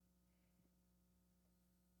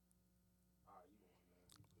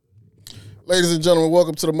Ladies and gentlemen,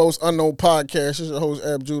 welcome to the Most Unknown Podcast. This is your host,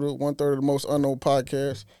 Ab Judah, one-third of the Most Unknown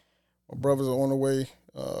Podcast. My brothers are on the way.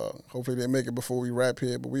 Hopefully they make it before we wrap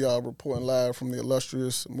here, but we are reporting live from the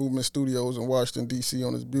illustrious Movement Studios in Washington, D.C.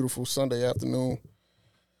 on this beautiful Sunday afternoon.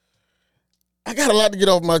 I got a lot to get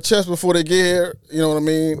off my chest before they get here. You know what I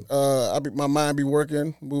mean? My mind be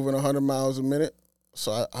working, moving 100 miles a minute.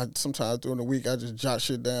 So I sometimes during the week, I just jot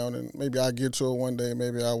shit down, and maybe I'll get to it one day,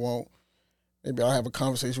 maybe I won't. Maybe I'll have a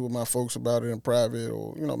conversation with my folks about it in private,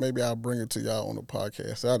 or, maybe I'll bring it to y'all on the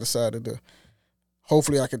podcast. So I decided to,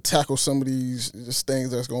 hopefully I can tackle some of these just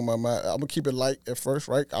things that's going on my mind. I'm going to keep it light at first,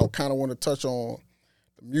 right? I kind of want to touch on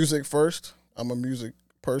the music first. I'm a music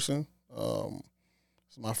person.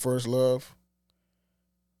 It's my first love.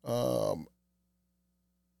 I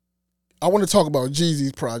want to talk about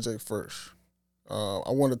Jeezy's project first.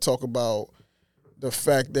 I want to talk about the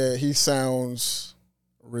fact that he sounds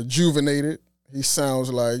rejuvenated. He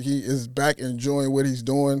sounds like he is back enjoying what he's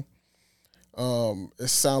doing. It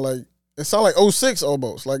sound like '06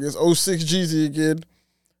 almost. Like it's '06 Jeezy again.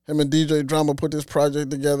 Him and DJ Drama put this project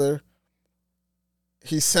together.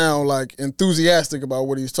 He sound like enthusiastic about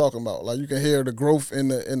what he's talking about. Like you can hear the growth in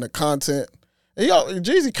the content. And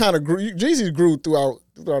Jeezy kind of grew. Jeezy grew throughout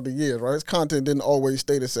the years, right? His content didn't always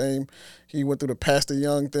stay the same. He went through the Pastor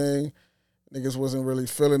Young thing. Niggas wasn't really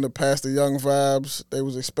feeling the Pastor Young vibes. They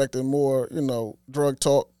was expecting more, drug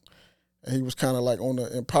talk. And he was kind of like on the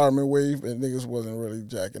empowerment wave, and niggas wasn't really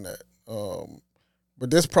jacking that.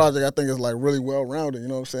 But this project, I think, is like really well-rounded. You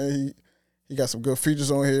know what I'm saying? He got some good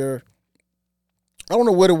features on here. I don't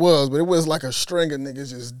know what it was, but it was like a string of niggas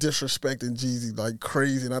just disrespecting Jeezy like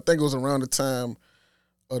crazy. And I think it was around the time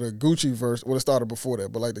of the Gucci verse. Well, it started before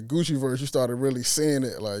that, but like the Gucci verse, you started really seeing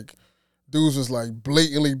it. Like dudes was like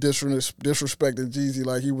blatantly disrespecting Jeezy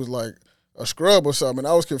like he was like a scrub or something. And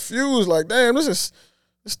I was confused, like, damn, this is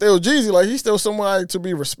still Jeezy. Like he's still somebody to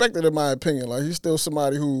be respected in my opinion. Like he's still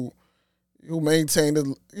somebody who maintained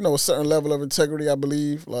a certain level of integrity, I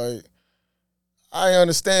believe. Like I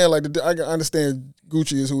understand, I understand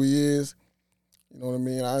Gucci is who he is. You know what I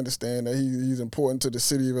mean? I understand that he's important to the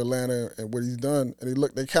city of Atlanta and what he's done. And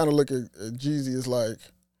they kind of look at Jeezy as like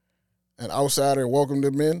an outsider and welcome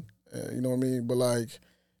them in. You know what I mean? But like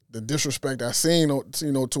the disrespect I seen,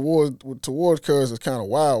 towards Cuz is kind of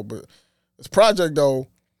wild. But this project though,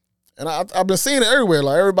 and I've been seeing it everywhere.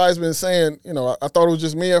 Like everybody's been saying, I thought it was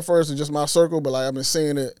just me at first and just my circle, but like I've been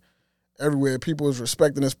seeing it everywhere. People is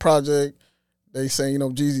respecting this project. They saying,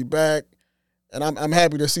 Jeezy back. And I'm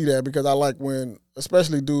happy to see that because I like when,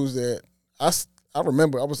 especially dudes that I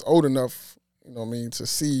remember I was old enough, to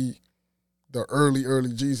see the early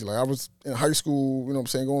Jeezy. Like I was in high school, going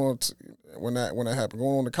on when that happened,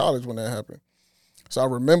 going on to college when that happened. So I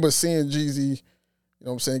remember seeing Jeezy,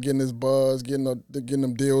 getting this buzz, getting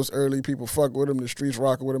them deals early. People fuck with him, the streets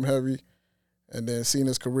rocking with him heavy. And then seeing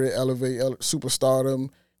his career elevate,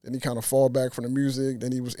 superstardom. Then he kind of fall back from the music.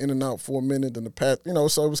 Then he was in and out for a minute. Then the past,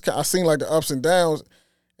 so it was. I seen like the ups and downs,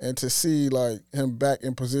 and to see like him back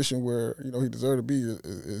in position where he deserved to be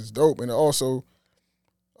is dope. And it also,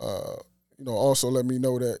 also let me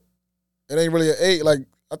know that it ain't really an age. Like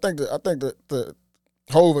I think that the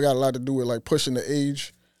Hov got a lot to do with like pushing the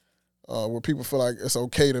age, where people feel like it's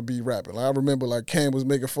okay to be rapping. Like I remember like Cam was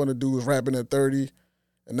making fun of dudes rapping at 30,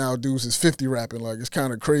 and now dudes is 50 rapping. Like it's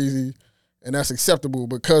kind of crazy. And that's acceptable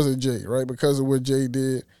because of Jay, right? Because of what Jay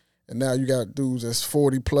did. And now you got dudes that's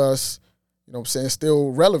 40 plus, still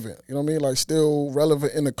relevant. You know what I mean? Like still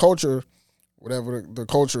relevant in the culture, whatever the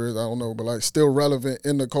culture is, I don't know, but like still relevant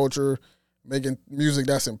in the culture, making music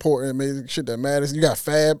that's important, making shit that matters. You got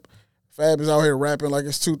Fab. Fab is out here rapping like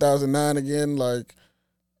it's 2009 again. Like,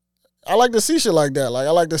 I like to see shit like that. Like, I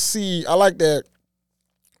like that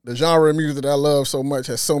the genre of music that I love so much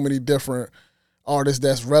has so many different artists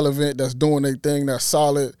that's relevant, that's doing their thing, that's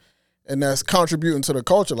solid, and that's contributing to the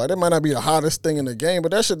culture. Like, that might not be the hottest thing in the game, but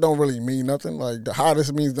that shit don't really mean nothing. Like, the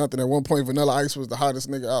hottest means nothing. At one point, Vanilla Ice was the hottest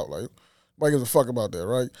nigga out. Like, nobody gives a fuck about that,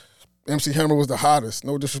 right? MC Hammer was the hottest.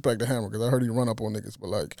 No disrespect to Hammer, because I heard he run up on niggas, but,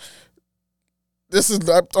 like, I'm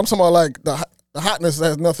talking about, like, the hotness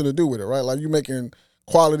has nothing to do with it, right? Like, you making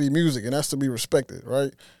quality music, and that's to be respected,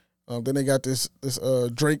 right? Then they got this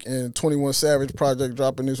Drake and 21 Savage project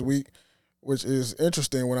dropping this week, which is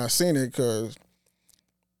interesting when I seen it because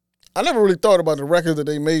I never really thought about the records that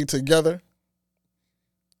they made together.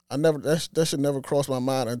 That should never cross my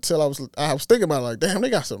mind until I was thinking about it, like, damn, they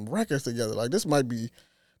got some records together. Like this might be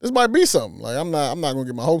something. Like I'm not gonna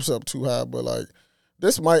get my hopes up too high, but like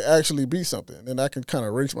this might actually be something. And I can kind of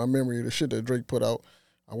erase my memory of the shit that Drake put out.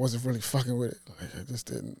 I wasn't really fucking with it. Like it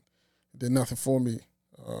just did nothing for me.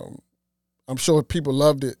 I'm sure people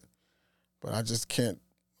loved it. but I just can't.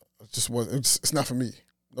 It just was. It's not for me.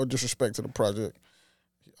 No disrespect to the project.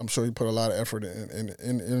 I'm sure he put a lot of effort and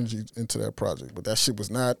energy into that project, but that shit was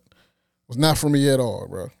not for me at all,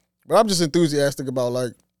 bro. But I'm just enthusiastic about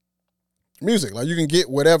like music. Like you can get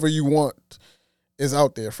whatever you want is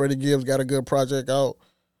out there. Freddie Gibbs got a good project out.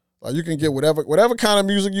 Like you can get whatever kind of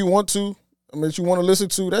music you want to. I mean, that you want to listen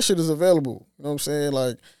to, that shit is available. You know what I'm saying?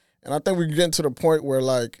 Like, and I think we're getting to the point where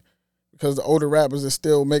like, because the older rappers are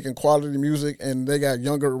still making quality music and they got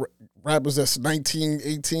younger rappers that's 19,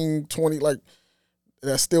 18, 20, like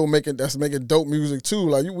that's making dope music too.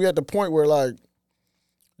 Like we at the point where like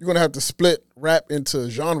you're gonna have to split rap into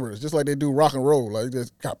genres, just like they do rock and roll. Like they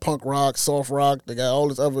got punk rock, soft rock, they got all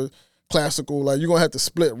this other classical. Like you're gonna have to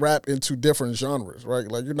split rap into different genres, right?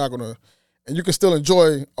 Like you're not gonna, and you can still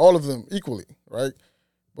enjoy all of them equally, right?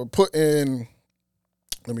 But putting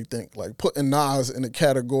Nas in a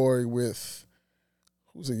category with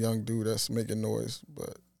who's a young dude that's making noise,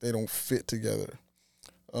 but they don't fit together.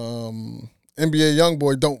 NBA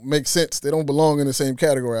YoungBoy don't make sense. They don't belong in the same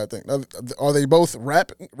category, I think. Are they both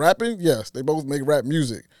rapping? Yes, they both make rap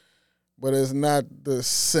music, but it's not the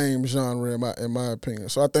same genre in my opinion.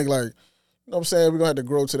 So I think like, you know what I'm saying, we're going to have to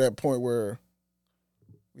grow to that point where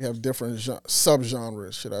we have different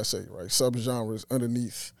subgenres, should I say, right? Subgenres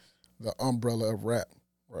underneath the umbrella of rap,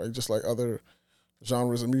 right? Just like other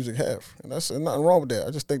genres of music have. And there's nothing wrong with that.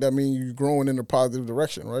 I just think that means you're growing in a positive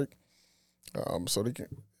direction, right? So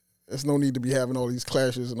there's no need to be having all these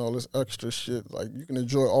clashes and all this extra shit. Like, you can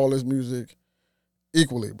enjoy all this music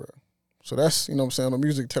equally, bro. So that's, you know what I'm saying, on the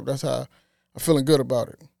music tip, that's how I'm feeling good about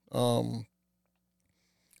it.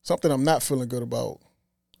 Something I'm not feeling good about,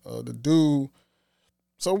 the dude.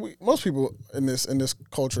 So most people in this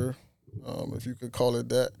culture, if you could call it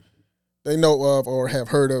that, they know of or have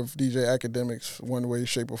heard of DJ Academics one way,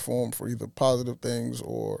 shape, or form for either positive things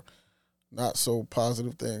or not so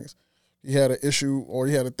positive things. He had an issue, or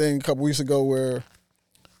he had a thing a couple weeks ago where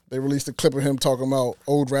they released a clip of him talking about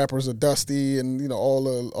old rappers are dusty, and you know all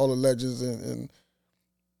the legends and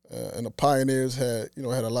the pioneers had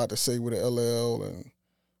a lot to say with the LL, and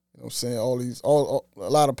you know what I'm saying, a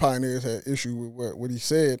lot of pioneers had issue with what he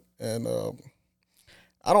said, and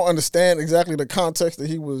I don't understand exactly the context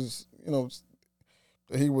that he was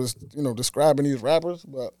describing these rappers,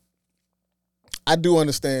 but I do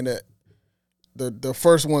understand that the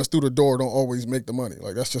first ones through the door don't always make the money.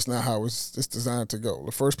 Like, that's just not how it's designed to go.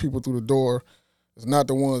 The first people through the door is not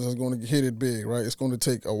the ones that's going to hit it big, right? It's going to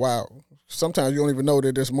take a while. Sometimes you don't even know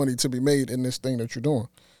that there's money to be made in this thing that you're doing.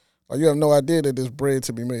 Like, you have no idea that there's bread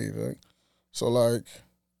to be made, right? So, like,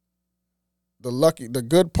 the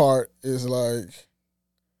good part is, like,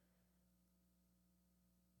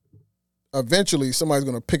 eventually somebody's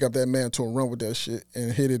going to pick up that mantle and run with that shit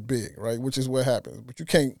and hit it big, right? Which is what happens. But you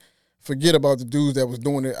can't forget about the dudes that was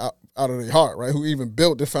doing it out of their heart, right? Who even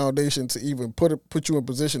built the foundation to even put you in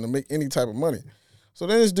position to make any type of money. So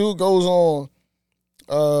then this dude goes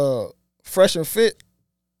on Fresh and Fit,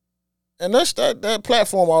 and that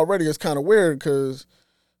platform already is kind of weird because,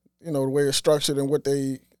 you know, the way it's structured and what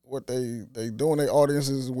they doing, their audience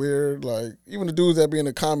is weird. Like, even the dudes that be in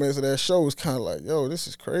the comments of that show is kind of like, yo, this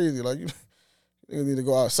is crazy. Like, you need to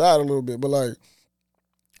go outside a little bit. But like,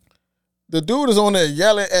 the dude is on there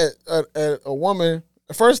yelling at a woman.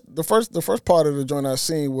 The first part of the joint I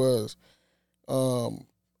seen was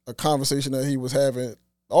a conversation that he was having.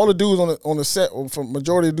 All the dudes on the set, from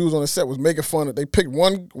majority of the dudes on the set, was making fun of. They picked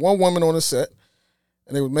one woman on the set,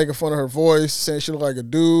 and they was making fun of her voice, saying she looked like a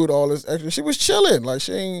dude. All this extra. She was chilling. Like,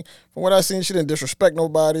 she ain't, from what I seen, she didn't disrespect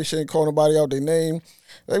nobody. She ain't call nobody out their name.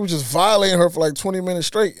 They was just violating her for like 20 minutes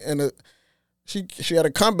straight, and she had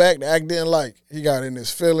a comeback. The act didn't like. He got in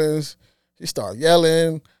his feelings. He started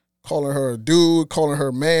yelling, calling her a dude, calling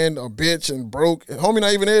her man a bitch and broke. And homie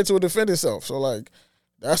not even there to defend himself. So, like,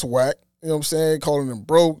 that's whack. You know what I'm saying? Calling him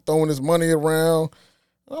broke, throwing his money around.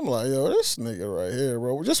 I'm like, yo, this nigga right here,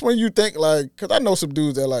 bro. Just when you think, like, because I know some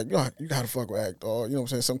dudes that, like, yo, you got to fuck with Act Dog. You know what I'm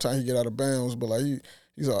saying? Sometimes he get out of bounds, but, like,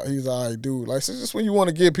 he's all right dude. Like, so just when you want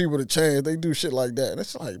to give people the chance, they do shit like that. And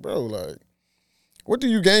it's like, bro, like, what do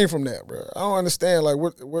you gain from that, bro? I don't understand, like,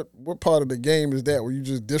 what part of the game is that where you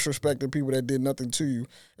just disrespecting people that did nothing to you,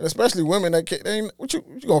 and especially women that can't, what you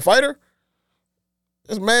gonna fight her?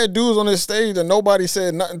 There's mad dudes on this stage and nobody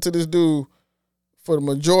said nothing to this dude for the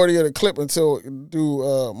majority of the clip until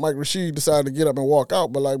dude Mike Rashid decided to get up and walk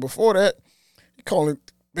out. But like before that, he calling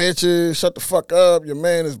bitches, shut the fuck up, your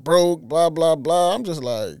man is broke, blah blah blah. I'm just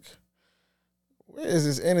like, where is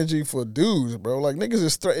this energy for dudes, bro? Like, niggas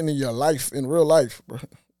is threatening your life in real life, bro.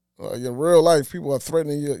 Your real life, people are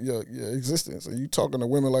threatening your existence. And you talking to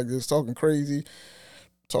women like this, talking crazy,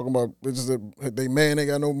 talking about bitches that they man ain't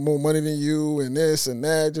got no more money than you and this and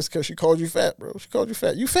that just because she called you fat, bro. She called you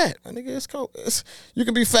fat. You fat, my nigga. It's cold. You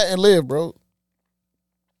can be fat and live, bro.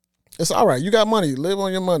 It's all right. You got money. Live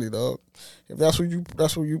on your money, dog. If that's what you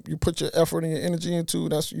put your effort and your energy into,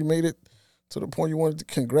 that's you made it to the point you wanted to.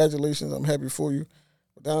 Congratulations. I'm happy for you.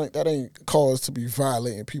 But that ain't cause to be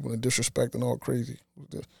violating people and disrespecting all crazy.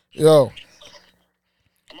 Yo.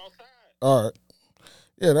 I'm outside. All right.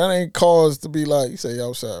 Yeah, that ain't cause to be like, you say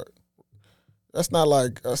outside. That's not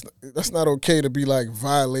like, that's not okay to be like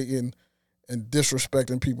violating and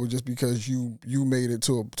disrespecting people just because you made it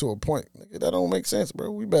to a point. Nigga, that don't make sense,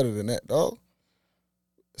 bro. We better than that, dog.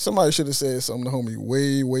 Somebody should have said something to homie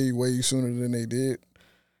way, way, way sooner than they did.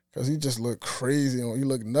 Because he just looked crazy. He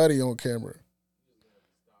looked nutty on camera.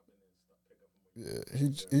 Yeah,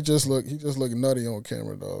 he just looked nutty on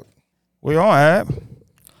camera, dog. We on, Ab.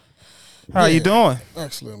 How you doing?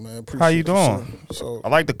 Excellent, man. How you doing? So I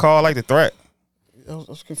like the call, I like the threat. I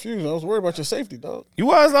was confused. I was worried about your safety, dog. You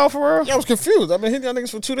was though, for real? Yeah, I was confused. I've been hitting y'all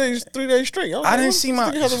niggas for 2 days, 3 days straight. I didn't see my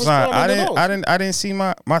I didn't see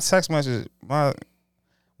my text message.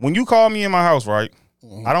 When you call me in my house, right?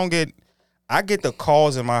 Mm-hmm. I get the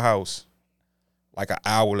calls in my house like an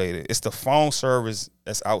hour later. It's the phone service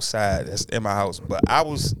that's outside, that's in my house. But I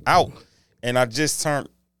was out and I just turned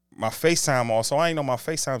my FaceTime off, so I ain't know my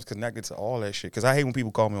FaceTime's connected to all that shit. Cause I hate when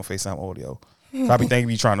people call me on FaceTime audio. So I be thinking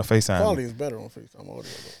you trying to FaceTime. Quality is better on FaceTime audio,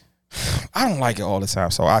 though. I don't like it all the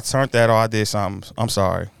time, so I turned that off. I did something. I'm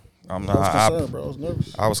sorry. I'm not. I was concerned, bro. I was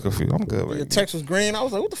nervous. I was confused. I'm good. Your text was green. I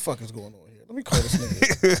was like, what the fuck is going on here? Let me call this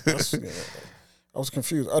nigga. I was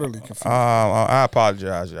confused, utterly confused. I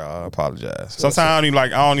apologize, y'all. I apologize. Sometimes I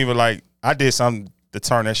don't even like. I did something to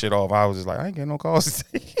turn that shit off. I was just like, I ain't getting no calls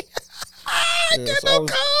today. I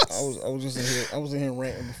was just in here. I was in here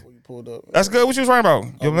ranting before you pulled up. That's good. What you was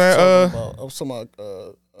ranting about? I was talking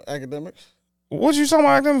about academics. What you talking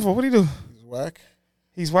about academics for? What do you do? He's whack.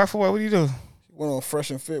 He's whack for what? What do you do? He went on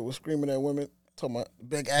Fresh and Fit, was screaming at women, talking about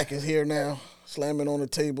Big Ack is here now, slamming on the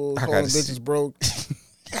table, calling bitches broke,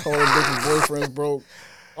 calling bitches boyfriends broke.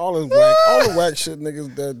 All this whack, all the whack shit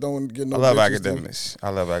niggas that don't get no. I love academics. I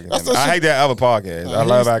love academics. I hate that other podcast. I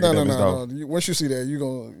love academics though. Once you see that, you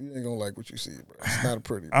ain't gonna like what you see, bro. It's not a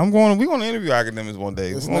pretty. Bro. We gonna interview academics one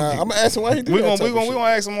day. I'm gonna ask him why he do that. We gonna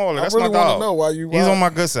ask him all that. That's I really my dog. want to know why He's on my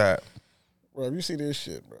good side. Bro, if you see this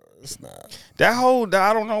shit, bro, it's not.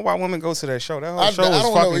 I don't know why women go to that show. That whole show is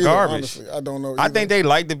fucking garbage. Honestly, I don't know. Either. I think they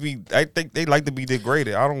like to be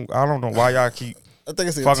degraded. I don't know why y'all keep I think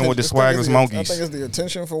it's the fucking with the swagless monkeys. I think it's the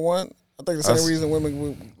attention for one. I think the same reason women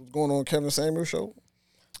were going on Kevin Samuel's show.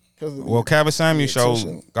 Well, Kevin Samuel's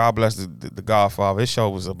show, God bless the Godfather. His show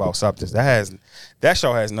was about substance. That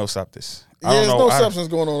show has no substance. There's no substance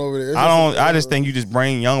going on over there. I just think you just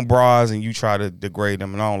bring young bras and you try to degrade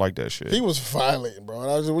them, and I don't like that shit. He was violating,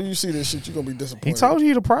 bro. When you see this shit, you're gonna be disappointed. He told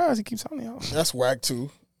you the prize. He keeps telling y'all. That's whack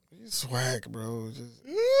too. He's whack, bro.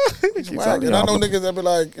 He's whack. And I know niggas that be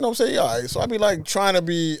like, you know what I'm saying? All right. So I be like I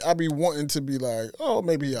be wanting to be like, oh,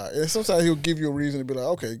 maybe he all right. And sometimes he'll give you a reason to be like,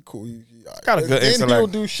 okay, cool. He all right. Got a good intellect. He'll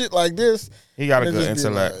do shit like this. He got a good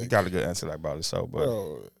intellect. He got a good intellect about himself, but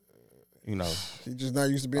you know, he just not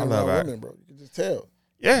used to being around women, bro. You can just tell.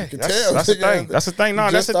 Yeah, that's the thing. That's the thing.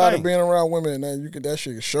 No, that's the thing. Started being around women, and then that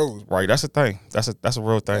shit shows. Bro. Right, that's the thing. That's a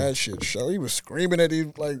real thing. That shit show. He was screaming at these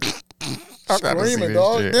like screaming,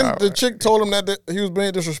 dog. Then the chick told him that he was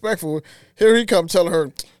being disrespectful. Here he come telling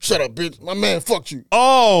her, "Shut up, bitch. My man fucked you."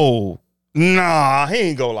 Oh, nah, he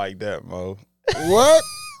ain't go like that, bro. What?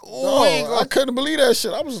 No, I couldn't believe that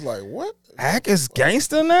shit. I was just like, what? Ack is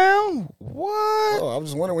gangster now? What? Bro, I was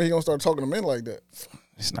just wondering when he gonna start talking to men like that.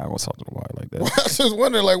 He's not gonna talk to nobody like that. I was just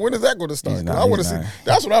wondering, like, when is that gonna start? I want to see.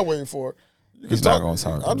 That's what I'm waiting for. He's not gonna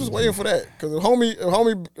talk. I'm just waiting for that because if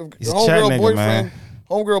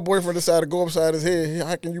homegirl boyfriend decided to go upside his head,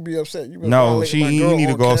 how can you be upset? You need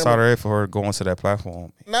to go upside her head for her to go onto that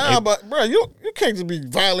platform. But bro, you can't just be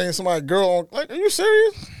violating somebody's girl. Like, are you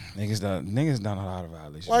serious? Niggas done a lot of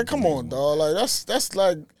violations. Like, come on, dog. Like, that's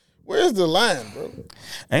like, where's the line, bro?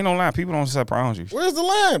 Ain't no line. People don't set boundaries. Where's the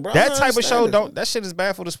line, bro? That type of show that shit is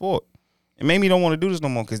bad for the sport. It made me don't want to do this no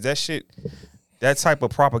more because that shit, that type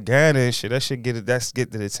of propaganda and shit, that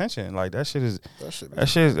get the attention. Like that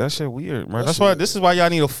shit weird, man. This is why y'all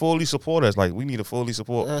need to fully support us. Like we need to fully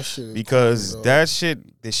support because corny,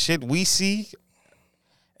 the shit we see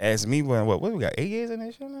as me when what we got 8 years in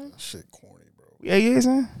this shit now? That shit corny, bro. We 8 years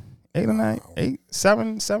in? 8 or 9? 8,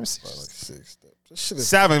 7, 6. Like 6. Shit is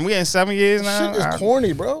 7. We in 7 years now. Shit is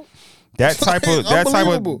corny, bro. That type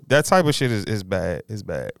of shit is bad. It's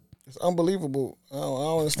bad. It's unbelievable. I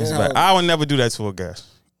don't understand how. I would never do that to a guest.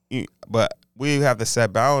 But we have to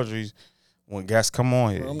set boundaries when guests come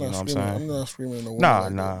on here. Bro, you know what I'm saying? I'm not screaming at no woman. Nah,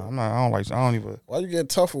 like that, I'm not. I don't even. Why you getting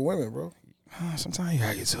tough with women, bro? Sometimes you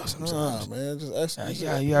gotta get tough. Sometimes, man, just ask.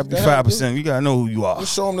 you gotta be 5%. You gotta know who you are.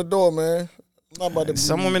 Just show them the door, man. I'm not about to.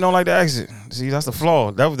 Some women don't like to exit. See, that's the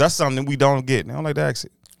flaw. That's something that we don't get. They don't like to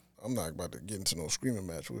exit. I'm not about to get into no screaming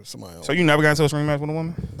match with somebody else. So you never got into a screaming match with a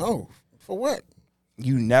woman? No. For what?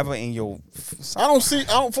 You never in your. I don't.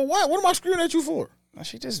 For what? What am I screaming at you for?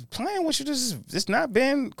 She just playing with you. Just not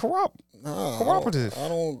being cooperative. I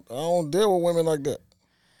don't deal with women like that.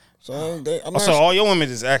 So all your women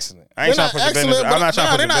is excellent. I ain't trying to put your business. I'm not trying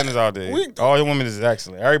to put your business out there. All your women is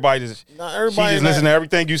excellent. Everybody just. She just listen to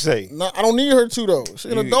everything you say. I don't need her to though.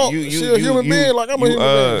 She an adult. She a human being like I'm a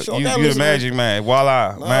human being. You the magic man.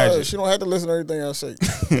 Voila, magic. She don't have to listen to everything I say.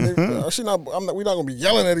 We not gonna be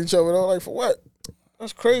yelling at each other though. Like for what?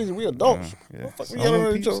 That's crazy. We adults. What the fuck we yelling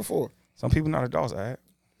at each other for? Some people not adults, all right?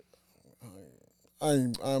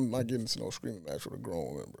 I'm not getting into no screaming match with a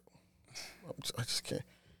grown woman, bro. I just can't.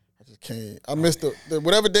 I missed the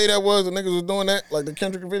whatever day that was. The niggas was doing that, like the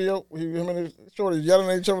Kendrick video. Him and his shorty yelling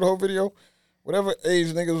at each other the whole video. Whatever age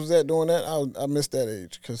niggas was at doing that, I missed that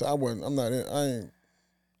age because I ain't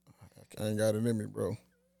got it in me, bro.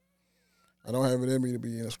 I don't have it in me to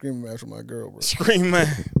be in a screaming match with my girl, bro. Screaming man.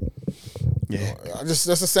 Yeah. That's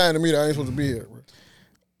a sign to me that I ain't supposed to be here, bro.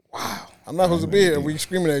 Wow. I'm not supposed to be here. We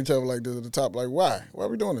screaming at each other like this at the top. Like, why? Why are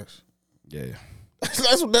we doing this? Yeah.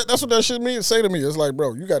 That's what that shit means. Say to me, it's like,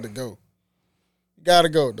 bro, you got to go. You gotta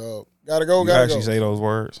go, dog. Gotta go. You actually say those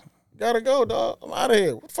words. Gotta go, dog. I'm out of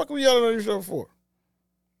here. What the fuck are we yelling at each other for?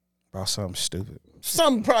 About something stupid.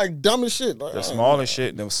 Something probably dumb as shit. Like, the smaller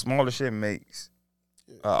shit makes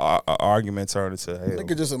an argument turn into hell.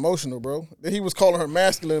 Nigga just emotional, bro. Then he was calling her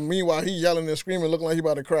masculine. Meanwhile, he yelling and screaming, looking like he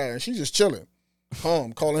about to cry, and she just chilling.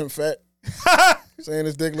 Calling him fat, saying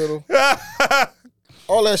his dick little.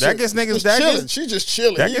 All that shit. That gets niggas chilling. She just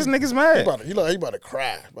chilling. That gets niggas mad. He about to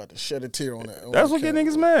cry, about to shed a tear on that. That's what get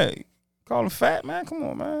niggas mad. Call him fat, man. Come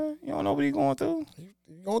on, man. You don't know what he going through.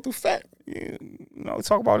 You going through fat. You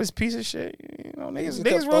talk about this piece of shit.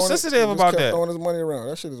 Niggas real sensitive about that. Throwing his money around.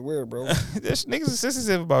 That shit is weird, bro. Niggas is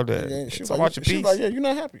sensitive about that. She talk about your piece. Like, yeah, you're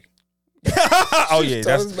not happy. Oh yeah,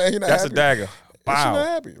 that's a dagger. Wow. She's not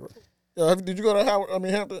happy, bro. Yeah, did you go to Howard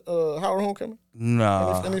Homecoming?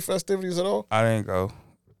 No. Any festivities at all? I didn't go.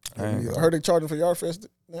 I heard they charging for Yard Fest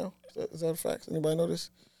now. Is that a fact? Anybody know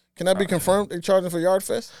this? Can that be confirmed? They charging for Yard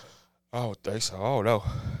Fest? Oh, they so. Oh no.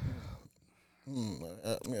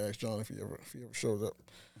 Let me ask John if he ever shows up.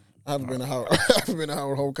 I haven't been to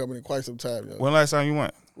Howard Homecoming in quite some time. Yo. When last time you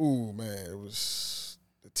went? Ooh man, it was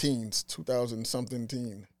the teens, 2000-something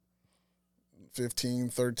teen. 15,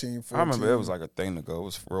 13, 14. I remember it was like a thing to go. It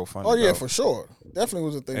was real fun. Oh yeah, for sure. Definitely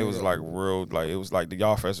was a thing. It was like real, like it was like the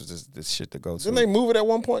Y'all Fest was just this shit to go to. Didn't they move it at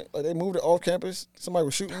one point? Like they moved it off campus. Somebody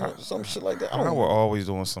was shooting some shit like that. I were always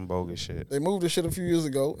doing some bogus shit. They moved the shit a few years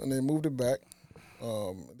ago and they moved it back.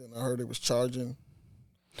 Then I heard it was charging.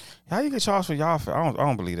 How you get charged for Y'all Fest? I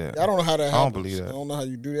don't believe that. I don't know how that happens. I don't believe that. I don't know how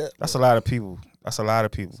you do that. That's a lot of people. Some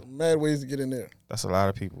mad ways to get in there. That's a lot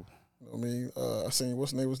of people. You know what I mean? I seen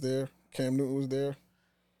what's name was there. Cam Newton was there.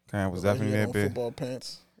 Cam was definitely that big. Football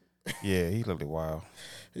pants. Yeah, he looked wild.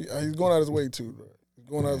 He's going out his way too, bro. He's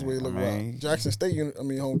going out his way to look wild. Jackson State,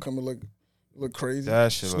 homecoming look crazy.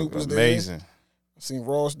 That shit Snoop looked amazing. Dead. I seen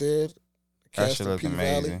Ross dead. That shit looked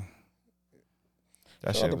amazing. Valley.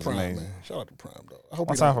 That shit was amazing. Man. Shout out to Prime, though. I hope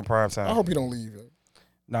What's time for Prime time? I hope he don't leave. Yo.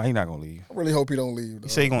 Nah, he not gonna leave. I really hope he don't leave. He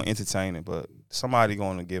say he gonna entertain it, but somebody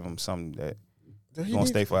gonna give him something that he gonna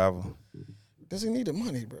stay forever. Does he need the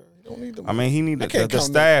money, bro? He don't need the money. I mean, he need the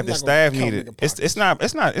staff. The staff need it. It's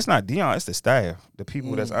not Dion. It's the staff. The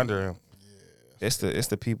people that's under him. Yeah. It's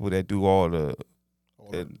the people that do all the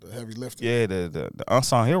heavy lifting. Yeah, the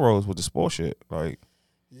unsung heroes with the sports shit. Like,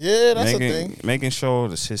 yeah, that's a thing. Making sure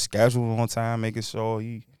that his schedule on time. Making sure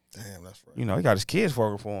he. Damn, that's right. He got his kids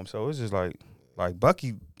working for him. So it's just like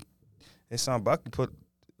Bucky. His son Bucky put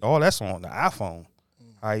all that's on the iPhone.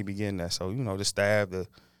 How he be getting that? So the staff, the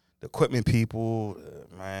equipment people,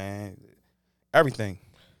 man, everything.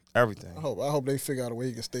 I hope they figure out a way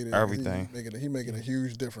he can stay there. Everything. He making a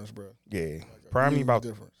huge difference, bro. Yeah, probably about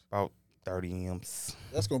 30 M's.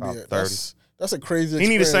 That's gonna be 30. That's a crazy. He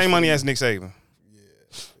need the same money as Nick Saban. Yeah,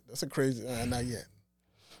 that's a crazy. Not yet.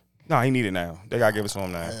 No, he need it now. They gotta give it to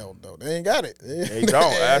him now. Hell no, they ain't got it. They don't.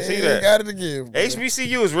 I see that. They ain't got it to give. Bro.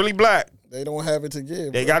 HBCU is really black. They don't have it to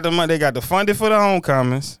give. They got the money. They got the funding for the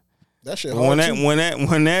homecomings. That shit when hard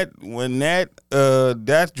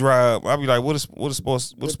that drive, I'll be like, what the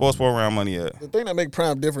sports program money at? The thing that make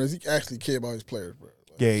Prime different is he actually care about his players, bro.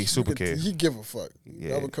 Yeah, he's super kid. He give a fuck.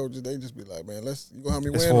 Yeah. Other coaches, they just be like, man, you gonna have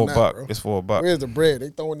me It's win for or a not, buck. bro? It's for a buck. Where's the bread? They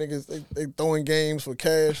throwing niggas. They throwing games for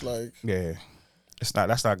cash. Like, yeah,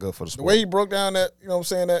 that's not good for the the sport. way he broke down that, you know what I'm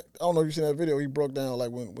saying, that, I don't know if you seen that video, he broke down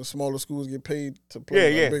like when smaller schools get paid to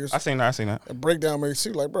play. Yeah, like, bigger, I seen that. a breakdown makes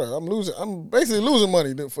you like, bro, I'm basically losing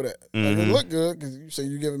money for that. Like, it Mhm. look good because you say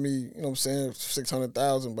you giving me, you know what I'm saying,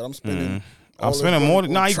 $600,000, but I'm spending. I'm spending more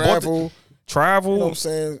than he travel. Travel, You know what I'm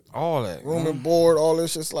saying? all that. Room and board, all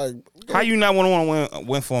this. Just like, how you not want to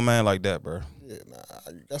win for a man like that, bro? Yeah, nah.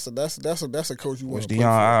 That's a coach you want to play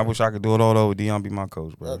Dion, for. I wish I could do it all over. Dion be my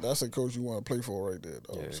coach, bro. That's a coach you want to play for right there,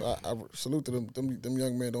 dog. Yeah. So I salute to them. Them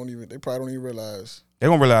young men they probably don't even realize. They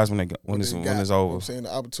gonna realize when it's You know what over. I'm saying,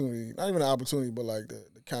 the opportunity, not even an opportunity, but like the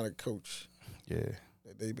kind of coach Yeah,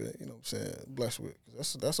 that they've been, you know what I'm saying, blessed with.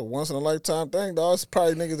 That's a once in a lifetime thing, dog. It's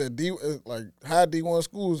probably niggas at like high D1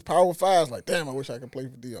 schools, Power Fives, like, damn, I wish I could play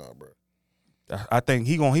for Dion, bro. I think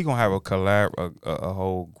he gonna have a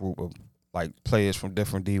whole group of like players from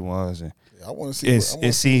different D1s and I want to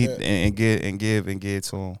see and give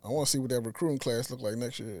to him. I want to see what that recruiting class look like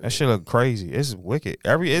next year. That shit look crazy. It's wicked.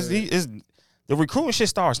 The recruiting shit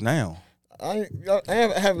starts now. I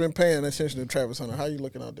haven't been paying attention to Travis Hunter. How you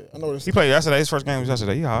looking out there? I know this. He played yesterday. His first game was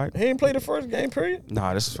yesterday. He all right. He didn't play the first game, period?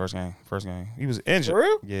 Nah, this is first game. He was injured. For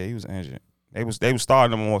real? Yeah, he was injured. They was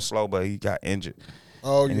starting him more slow, but he got injured.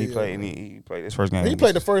 Oh, and yeah. He played his first game. He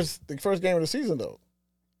played the first game of the season, though.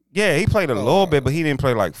 Yeah, he played a little bit, but he didn't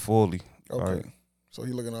play like fully. Okay. Right. So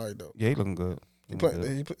he looking all right, though. Yeah, he looking good.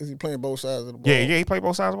 Is he playing both sides of the ball? Yeah, he played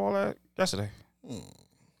both sides of the ball yesterday.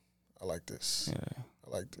 I like this. Yeah.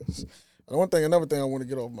 I like this. Another thing I want to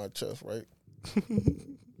get off my chest, right?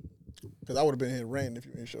 Because I would have been here ranting if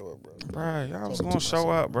you didn't show up, bro. Right, I was going to show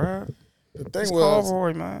up, bro. The thing it's was,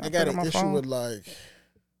 Roy, man. I got an issue with, like,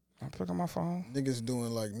 I'm picking my phone. Niggas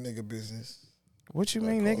doing, like, nigga business. What you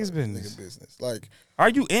mean niggas business? Nigga business. Like, are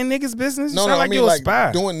you in niggas business? No, like I mean, you a like,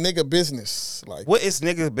 spy. doing nigga business. Like, what is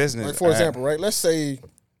nigga business? Like, for example, right? Let's say,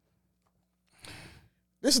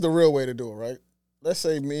 this is the real way to do it, right? Let's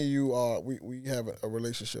say me and you we have a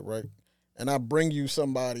relationship, right? And I bring you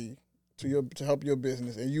somebody to help your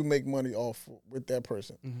business, and you make money off with that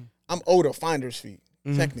person. Mm-hmm. I'm owed a finder's fee,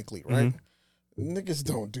 technically, right? Mm-hmm. Niggas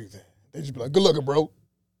don't do that. They just be like, "Good looking, bro,"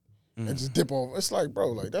 and just dip off. It's like,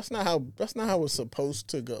 bro, like that's not how it's supposed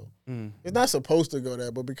to go. It's not supposed to go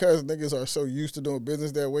that, but because niggas are so used to doing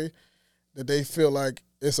business that way, that they feel like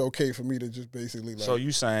it's okay for me to just basically like. So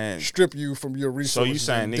you saying strip you from your resources? So you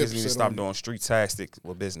saying niggas need to stop doing street tactics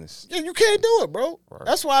with business? Yeah, you can't do it, bro. Right.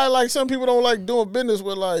 That's why like some people don't like doing business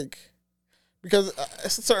with like, because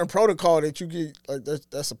it's a certain protocol that you get like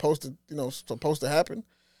that's supposed to happen,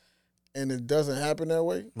 and it doesn't happen that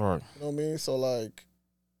way. Right. You know what I mean? So like,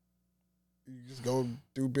 you just go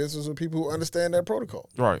do business with people who understand that protocol.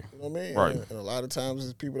 Right. You know what I mean? Right. And a lot of times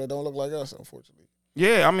it's people that don't look like us, unfortunately.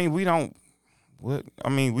 Yeah, I mean we don't.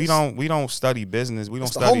 We don't study business. We don't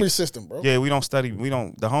it's the study homie system, bro. Yeah, we don't study. The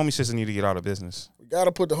homie system need to get out of business. We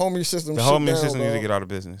gotta put the homie system. The homie system need to get out of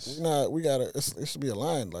business. We gotta. It should be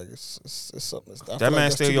aligned. Like it's something. That man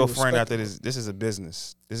still your friend after this. This is a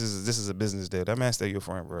business. This is a business deal. That man still your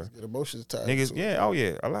friend, bro. Get emotions tied. Niggas, yeah, oh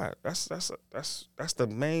yeah, a lot. That's the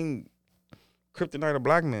main kryptonite of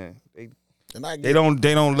black men. They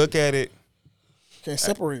don't look at it. Can't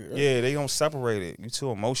separate it. Right? Yeah, they don't separate it. You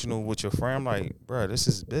too emotional with your friend. I'm like, bro, this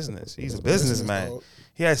is business. He's a businessman.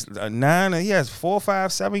 He has 4,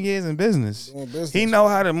 5, 7 years in business. He know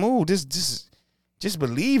how to move. Just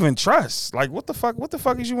believe and trust. Like, what the fuck? What the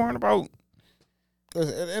fuck is you worrying about?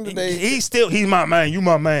 Listen, at the end of the day, he's my man. You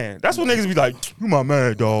my man. That's what niggas be like. You my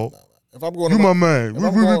man, dog. If I'm going, you my man.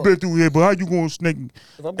 We been through here, but how you gonna snake?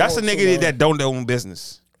 That's a nigga that don't their own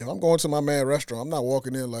business. If I'm going to my man restaurant, I'm not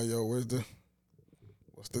walking in like, yo, what's the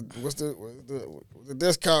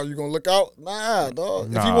discount? You gonna look out? Nah,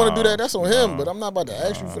 dog. If you want to do that, that's on him. But I'm not about to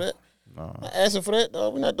ask you for that. I'm not asking for that,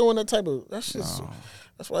 dog. We're not doing that type of. That's just.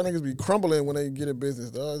 That's why niggas be crumbling when they get in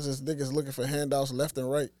business, dog. It's just niggas looking for handouts left and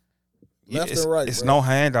right. It's no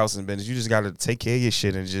handouts in business. You just gotta take care of your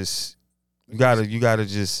shit and just. You gotta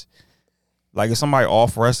just. Like if somebody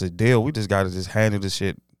offer us a deal, we just gotta just handle the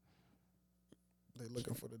shit.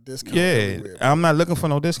 Looking for the discount. Yeah, I'm not looking for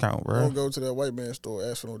no discount, bro. Don't go to that white man store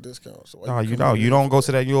ask for no discount. So you don't go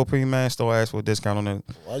to that European man store ask for a discount on them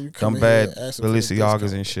bad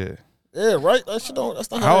Balenciagas and shit. Yeah, right. That shit don't. That's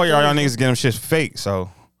not how y'all niggas get them shit fake. So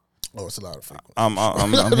it's a lot of fake ones.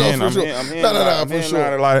 I'm hearing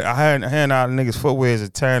a lot. I hearing out niggas footwear is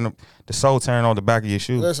tearing the sole tearing on the back of your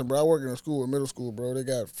shoe. Listen, bro, I work in a school, middle school, bro. They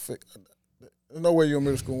got there's no way you in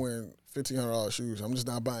middle school wearing $1,500 shoes. I'm just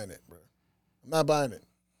not buying it, bro. I'm not buying it.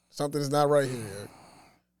 Something is not right here.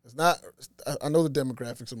 It's not. I know the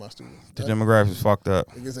demographics of my students. The demographics fucked up.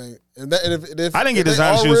 Niggas ain't. And if I didn't get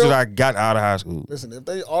designer shoes until I got out of high school. Listen, if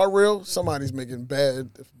they are real, somebody's making bad,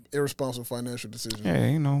 irresponsible financial decisions. Yeah,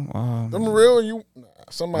 you know. Them real, and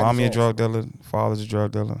somebody. Mommy a drug dealer, father's a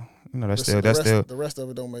drug dealer. You know, that's still the rest of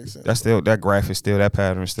it don't make sense. That's still that graphic, still that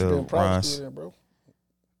pattern still runs. Then, bro.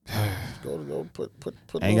 go put.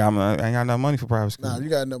 Ain't got enough money for private school. Nah, if you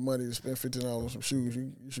got enough money to spend $15 on some shoes,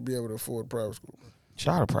 you should be able to afford private school. Bro.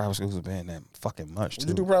 Shout out to private schools for paying that fucking much. Did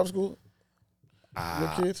you do private school?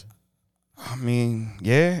 Your kids? I mean,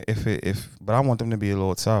 yeah. But I want them to be a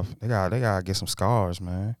little tough. They gotta get some scars,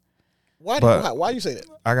 man. Why you say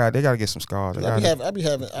that? They gotta get some scars. I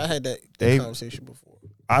had that conversation before.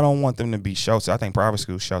 I don't want them to be sheltered. I think private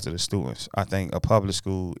schools shelter the students. I think a public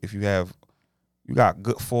school, if you got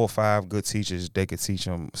good 4 or 5 good teachers, they could teach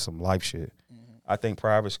them some life shit. Mm-hmm. I think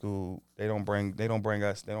private school, they don't bring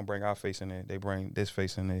our face in there. They bring this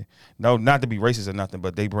face in there. No, not to be racist or nothing,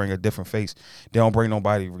 but they bring a different face. They don't bring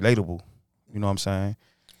nobody relatable. You know what I'm saying?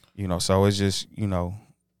 You know, so it's just, you know,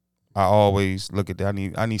 I always look at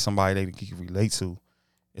that. I need somebody that you can relate to.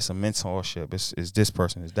 It's a mentorship. It's this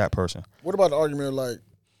person. It's that person. What about the argument like,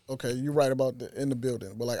 okay, you're right about in the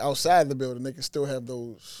building, but like outside the building, they can still have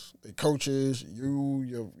those coaches,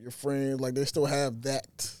 your friends, like they still have that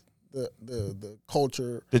the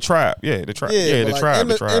culture, the tribe, the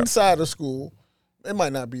tribe. Inside of school, they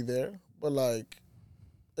might not be there, but like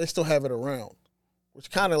they still have it around,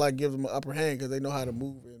 which kind of like gives them an upper hand because they know how to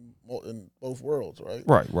move in both worlds, right?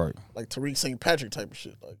 Right. Like Tariq St. Patrick type of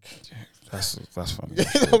shit. Like that's funny. You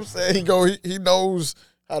know what I'm saying? He knows.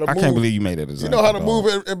 I can't believe you made that design. You know how to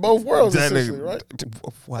move in both worlds, essentially, right?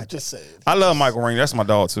 What? Just say it. I love Michael Rainey. That's my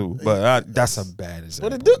dog too. But that's a bad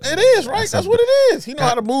example. But it is, right? That's what it is. He know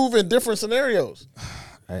how to move in different scenarios.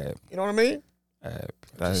 You know what I mean?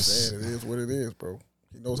 Just saying, it is what it is, bro.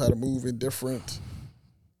 He knows how to move in different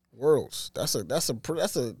worlds. That's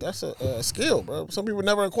a skill, bro. Some people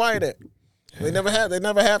never acquire that. They never have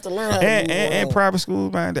to learn how to move in private school,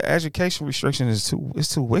 man. The education restriction is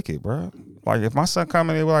too wicked, bro. Like if my son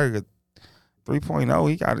coming in with like a 3.0,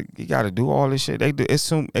 he gotta do all this shit. They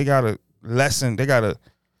gotta lessen. They gotta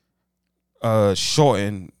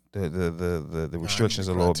shorten the restrictions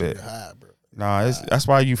a little bit. That's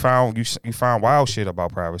why you found wild shit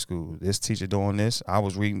about private school. This teacher doing this. I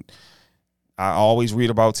always read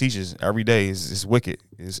about teachers every day. It's wicked.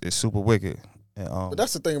 It's super wicked. But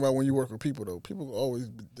that's the thing about when you work with people, though. People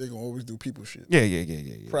they gonna always do people shit.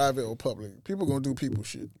 Yeah. Private or public, people gonna do people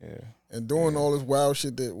shit. Yeah. And doing all this wild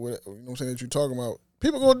shit that you know what I'm saying that you're talking about,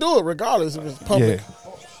 people gonna do it regardless if it's public.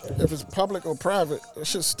 Yeah. If it's public or private, that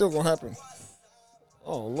shit's still gonna happen.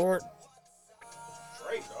 Oh Lord,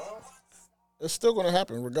 it's still gonna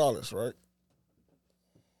happen regardless, right?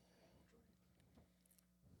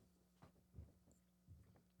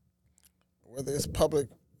 Whether it's public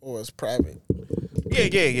or it's private.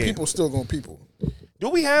 Yeah. People still gonna people. Do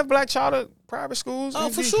we have black charter private schools?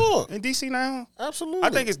 For sure. In DC now? Absolutely. I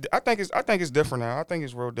think it's different now. I think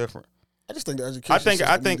it's real different. I just think the education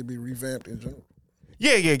system need to be revamped in general.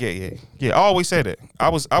 Yeah. I always said it.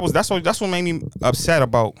 That's what made me upset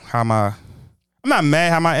about how I'm not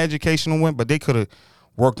mad how my education went, but they could have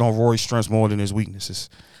worked on Roy's strengths more than his weaknesses.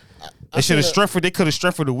 They could have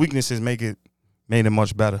strengthened the weaknesses, made it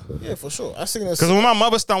much better. Yeah, for sure. I seen that because when my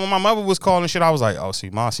mother was calling shit, I was like, oh,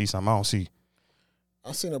 Ma, I see something I don't see.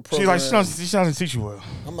 I seen a program. She's like, she doesn't teach you well.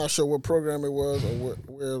 I'm not sure what program it was or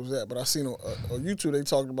where it was at, but I seen on YouTube they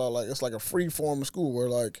talked about like it's like a free form of school where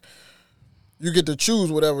like you get to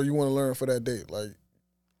choose whatever you want to learn for that day. Like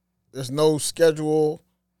there's no schedule.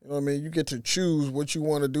 You know what I mean? You get to choose what you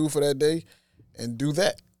want to do for that day and do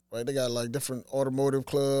that. Right? They got like different automotive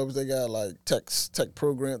clubs. They got like tech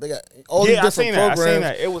programs. They got all these different programs. I seen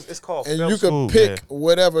that. It's called. And you can pick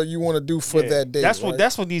whatever you want to do for that day. That's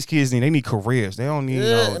what these kids need. They need careers. They don't need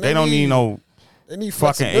They need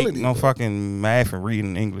fucking math and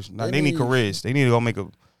reading English. They need careers. They need to go make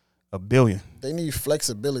a billion. They need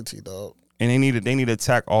flexibility, dog. And they need to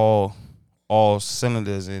attack all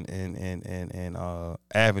cylinders and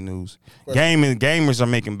avenues. Gamers are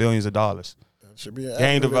making billions of dollars. Should be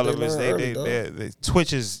game developers. They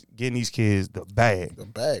Twitch is getting these kids the bag. The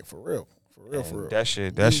bag for real. That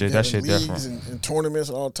shit different. And tournaments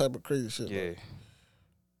and all type of crazy shit. Yeah. Like,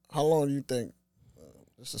 how long do you think?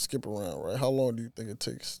 Just to skip around, right? How long do you think it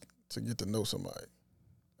takes to get to know somebody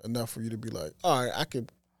enough for you to be like, all right, I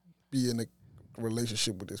could be in a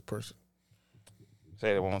relationship with this person?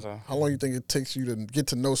 Say that one more time. How long do you think it takes you to get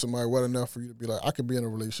to know somebody well enough for you to be like, I could be in a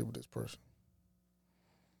relationship with this person?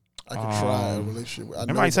 I could try a relationship. I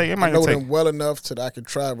know them well enough so that I could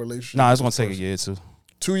try a relationship. Nah, it's gonna take a year or two.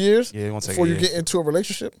 2 years? Yeah, it's gonna take before you get into a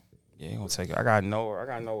relationship. Yeah, it's gonna take it. I gotta know her. I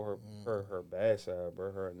gotta know her bad side,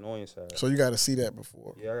 bro. Her annoying side. So you gotta see that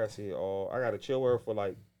before. Yeah, I gotta see it all. I gotta chill with her for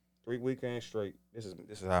like 3 weekends straight. This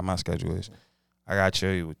is how my schedule is. I gotta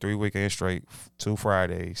chill you with 3 weekends straight, 2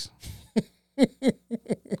 Fridays.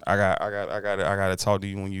 I gotta talk to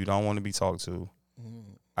you when you don't want to be talked to.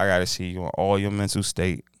 I gotta see you in all your mental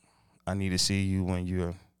state. I need to see you when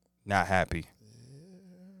you're not happy.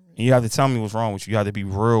 And you have to tell me what's wrong with you. You have to be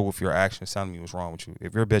real with your actions, telling me what's wrong with you.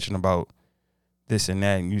 If you're bitching about this and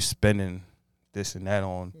that, and you spending this and that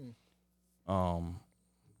on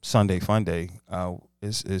Sunday fun day,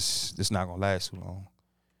 it's not gonna last too long.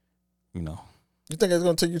 You know. You think it's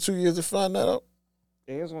gonna take you 2 years to find that out?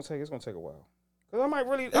 Yeah, it's gonna take a while.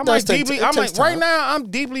 Cause right now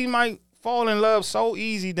I'm deeply might fall in love so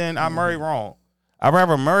easy than I marry wrong. I'd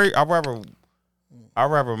rather marry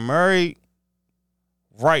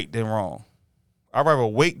right than wrong. I'd rather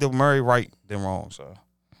wait to marry right than wrong. So,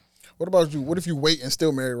 what about you? What if you wait and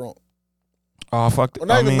still marry wrong? Oh, fuck. Well,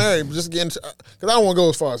 not even married, but just getting. Because I don't want to go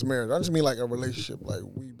as far as marriage. I just mean like a relationship. Like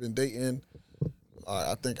we've been dating.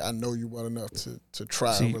 I think I know you well enough to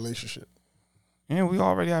try a relationship. Yeah, we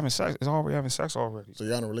already having sex. It's already having sex already. So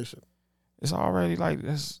you're in a relationship. It's already like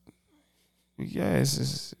this. Yeah,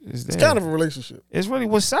 it's there. It's kind of a relationship. It's really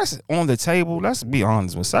with sex on the table. Let's be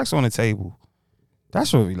honest. With sex on the table,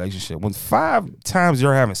 that's a relationship. When 5 times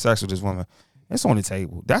you're having sex with this woman, it's on the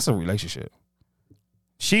table. That's a relationship.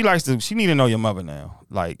 She need to know your mother now.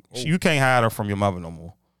 Like, you can't hide her from your mother no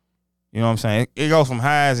more. You know what I'm saying? It goes from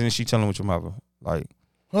highs and she chilling with your mother. Like,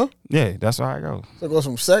 huh? Yeah, that's how it goes. So it goes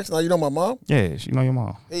from sex, now you know my mom? Yeah, she know your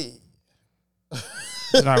mom. Hey.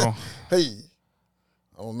 She's not gonna... Hey.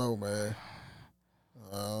 I don't know, man.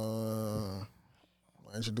 I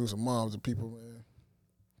introduce moms to people, man.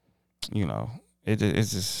 You know,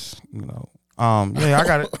 it's just, you know. Yeah, I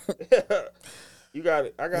got it. You got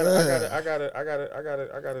it. I got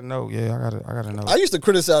to know. Yeah, I gotta know. I used to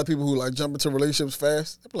criticize people who like jump into relationships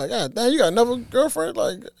fast. I'd be like, ah, damn, you got another girlfriend?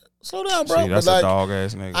 Like, slow down, bro. See, that's but a dog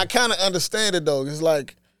ass nigga. I kind of understand it though. It's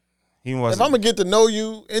like, if I'm gonna get to know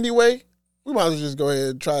you anyway, we might as well just go ahead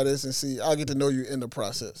and try this and see. I'll get to know you in the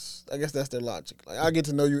process. I guess that's their logic. Like, I'll get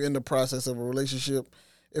to know you in the process of a relationship.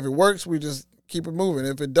 If it works, we just keep it moving.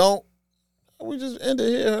 If it don't, we just end it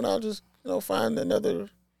here, and I'll just find another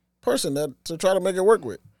person to try to make it work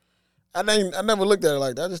with. I never looked at it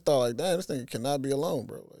like that. I just thought like, damn, this nigga cannot be alone,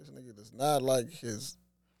 bro. Like, this nigga does not like his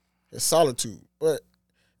solitude. But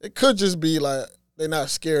it could just be like they're not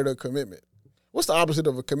scared of commitment. What's the opposite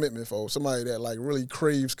of a commitment for somebody that like really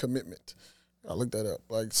craves commitment? I looked that up.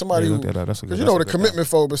 Like somebody who, because the commitment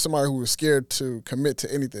phobe is somebody who is scared to commit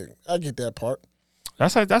to anything. I get that part. I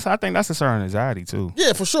think that's a certain anxiety too.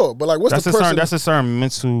 Yeah, for sure. But like, that's a certain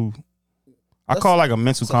mental. I call it like a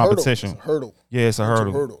mental competition. It's a hurdle. Yeah, it's a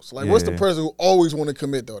hurdle. So like, what's the person who always want to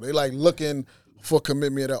commit though? They like looking for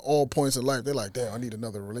commitment at all points in life. They're like, damn, I need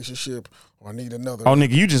another relationship, or I need another. Oh,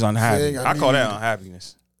 nigga, you just unhappy. I call that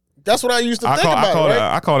unhappiness. That's what I used to think about.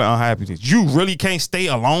 I call it unhappiness. You really can't stay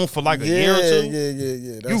alone for like a year or two.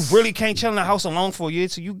 Yeah. You really can't chill in the house alone for a year or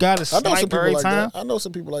two. You gotta snipe every time. I know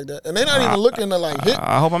some people like that, and they're not even looking to like hit.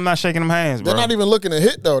 I hope I'm not shaking them hands, bro. They're not even looking to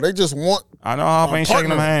hit though. They just want. I know I ain't shaking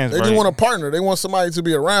them hands. They just want a partner. They want somebody to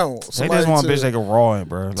be around. They just want a bitch they can raw in,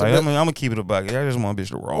 bro. Like I'm gonna keep it a bucket. I just want a bitch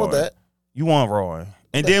to raw in. That. You want raw in.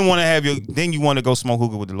 And then then you want to go smoke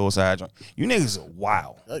hookah with the little side joint. You niggas are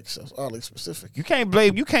wild. That's oddly specific. You can't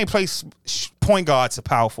play point guard to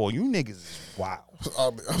power forward. You niggas is wild. I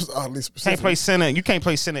was oddly specific. Can't play center. You can't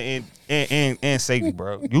play center and safety,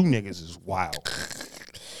 bro. You niggas is wild.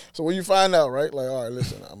 So when you find out, right? Like, all right,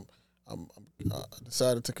 listen, I'm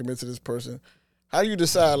decided to commit to this person. How do you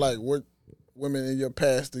decide like what women in your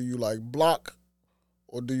past do you like block?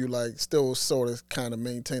 Or do you like still sort of kind of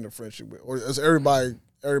maintain a friendship with? Or is everybody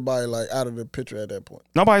like out of the picture at that point?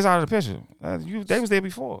 Nobody's out of the picture. They was there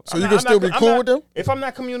before. So you can still be cool with them? If I'm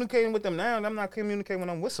not communicating with them now, I'm not communicating when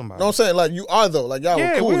I'm with somebody. No, I'm saying like you are though. Like y'all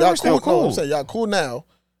were cool. Y'all still cool. No, I'm saying y'all cool now.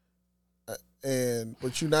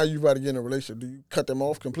 But now you about to get in a relationship. Do you cut them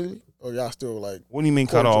off completely? Or y'all still like? What do you mean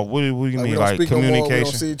cut off? What do you mean we don't like speak communication? No more, we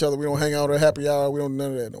don't see each other. We don't hang out at happy hour. We don't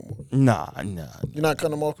none of that no more. Nah. You're not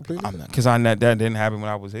cutting them off completely? I'm not, because that didn't happen when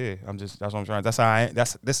I was here. That's what I'm trying. That's how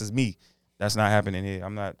this is me. That's not happening here.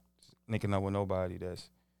 I'm not linking up with nobody.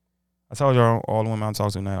 I told you all the women I'm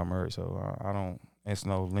talking to now are married, so I don't. It's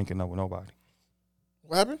no linking up with nobody.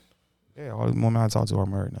 What happened? Yeah, all the women I talk to are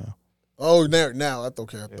married now. Oh, now that's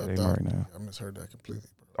okay. They're married now. I misheard that completely.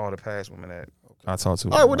 All the past women that I talk to.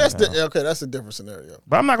 All right, well that's that's a different scenario.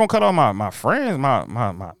 But I'm not gonna cut off my friends. My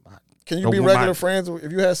Can you be regular friends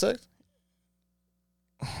if you had sex?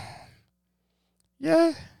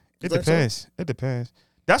 Yeah, it depends. So? It depends.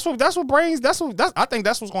 I think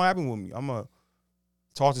that's what's gonna happen with me. I'm gonna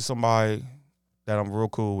talk to somebody that I'm real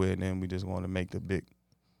cool with, and then we just want to make the big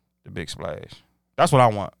splash. That's what I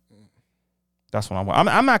want.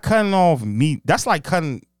 I'm not cutting off me. That's like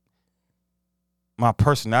cutting my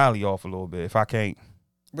personality off a little bit if I can't.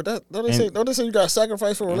 But don't they say you got to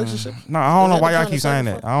sacrifice for a relationship? No, I don't know why y'all keep saying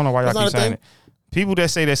that. I don't know why y'all keep saying it. People that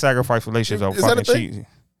say they sacrifice for relationships are fucking cheating.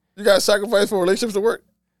 You got to sacrifice for relationships to work?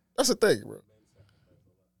 That's the thing, bro.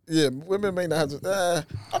 Yeah, women may not have to.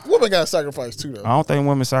 Women got to sacrifice too, though. I don't think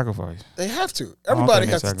women sacrifice. They have to. Everybody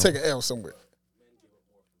has to take an L somewhere.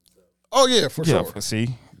 Oh, yeah, for sure. See?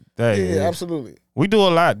 Yeah, absolutely. We do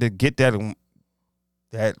a lot to get that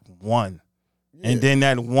one. Yeah. And then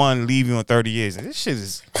that one leave you in 30 years. And this shit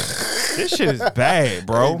is bad,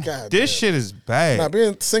 bro. This shit is bad. Now,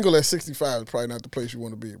 being single at 65 is probably not the place you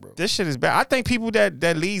want to be, bro. This shit is bad. I think people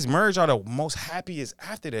that leaves merge are the most happiest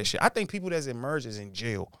after that shit. I think people that's in merge is in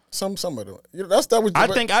jail. Some of them. You know,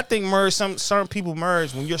 I think merge. Some people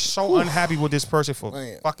merge when you're so unhappy with this person for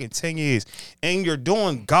fucking 10 years, and you're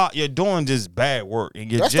doing just bad work, and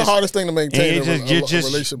that's the hardest thing to maintain. A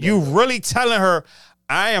relationship. You really telling her,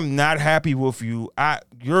 I am not happy with you.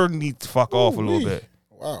 You need to fuck off a little bit.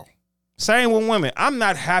 Wow. Same with women. I'm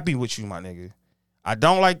not happy with you, my nigga. I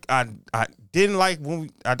don't like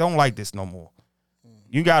this no more.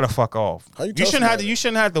 You gotta fuck off. You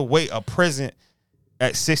shouldn't have to wait a prison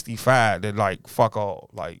at 65 to like fuck off.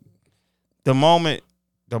 Like the moment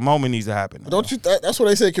needs to happen. Don't you? That's what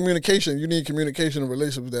they say. Communication. You need communication in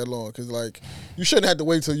relationships that long, because like you shouldn't have to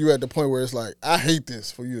wait till you at the point where it's like, I hate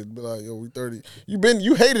this, for you to be like, yo, we 30.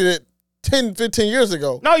 You hated it 10, 15 years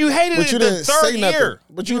ago. No, you hated it. You didn't say nothing.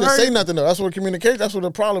 But you didn't say nothing though. That's what communication. That's what the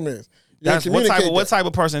problem is. What type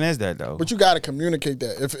of person is that though? But you got to communicate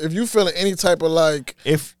that. If you feeling any type of like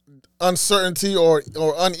uncertainty or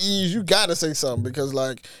unease, you got to say something, because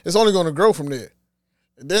like it's only going to grow from there.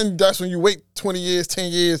 And then that's when you wait 20 years,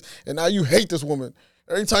 10 years, and now you hate this woman.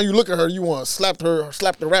 Every time you look at her, you want to slap the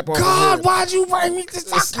wrap on her head. God, why'd you bring me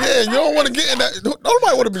this? Yeah, you don't want to get in that.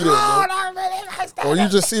 Nobody want to be there, bro. I really like that. Or you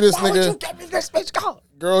just see this nigga. Why would you get me this bitch? God.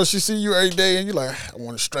 Girl, she see you every day, and you like, I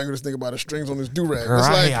want to strangle this nigga by the strings on this do-rag. Girl, it's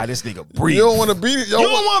I like, hate how this nigga breathe. You don't want to be. You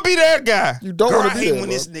don't want to be that guy. You don't want to be there, I hate when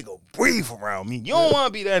this nigga breathe around me. You don't want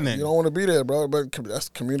to be that nigga. You don't want to be there, bro. But that's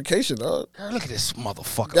communication, dog. Girl, look at this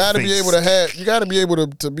motherfucker. You got to be able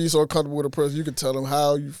to be so comfortable with a person. You can tell them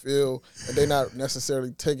how you feel, and they not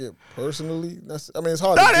necessarily take it personally. I mean, it's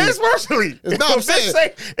hard. That is personally. It's not. I'm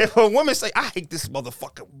saying, if a woman say, I hate this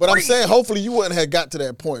motherfucker, but I'm saying, hopefully you wouldn't have got to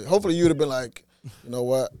that point. Hopefully you'd have been like, you know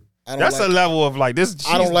what? That's a level of like this.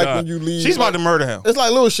 I don't like when you leave. She's about to murder him. It's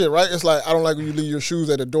like little shit, right? It's like, I don't like when you leave your shoes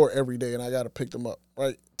at the door every day, and I got to pick them up,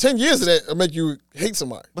 right? 10 years of that will make you hate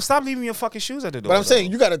somebody. But stop leaving your fucking shoes at the door. But I'm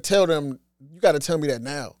saying, you got to tell them. You got to tell me that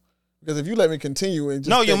now, because if you let me continue and just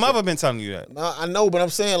no, your mother been telling you that. I know, but I'm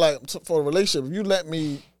saying, like, for a relationship, if you let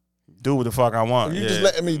me do what the fuck I want, if you just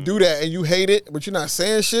letting me do that, and you hate it, but you're not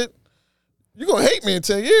saying shit, you're going to hate me in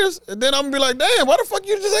 10 years, and then I'm going to be like, damn, why the fuck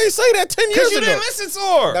you just ain't say that 10 years ago? Because you didn't listen to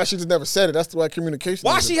her. Now she just never said it. That's why communication.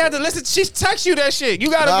 Why she had to listen? She text you that shit.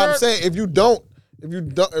 You got to. I'm saying,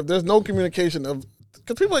 if there's no communication of,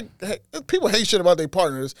 because people hate shit about their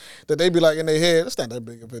partners that they be like in their head, it's not that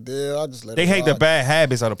big of a deal. I'll just let they hate the bad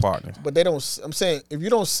habits of the partner. But they don't. I'm saying, if you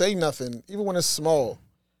don't say nothing, even when it's small,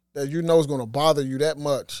 that you know is going to bother you that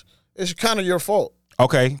much, it's kind of your fault.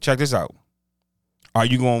 Okay, check this out. Are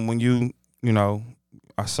you going when you know?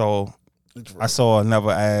 I saw another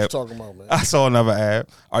ad. What you talking about, man? I saw another ad.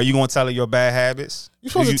 Are you gonna tell her your bad habits? You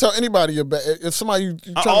supposed to tell anybody your bad. If somebody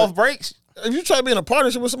you off breaks. If you try to be in a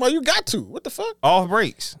partnership with somebody, you got to. What the fuck? Off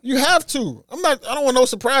breaks. You have to. I don't want no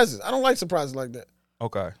surprises. I don't like surprises like that.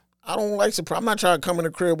 Okay. I don't like surprise. I'm not trying to come in the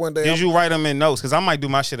crib one day. Did you write them in notes? Because I might do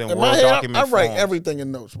my shit in Word document I write form. everything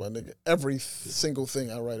in notes, my nigga. Every single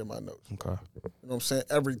thing I write in my notes. Okay. You know what I'm saying?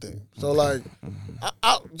 Everything. So like,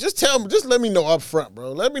 I just tell me, just let me know up front,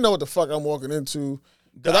 bro. Let me know what the fuck I'm walking into.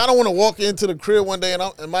 Because I don't want to walk into the crib one day and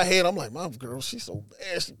in my head, I'm like, my girl, she's so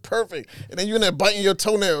bad, she's perfect. And then you in there biting your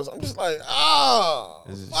toenails. I'm just like,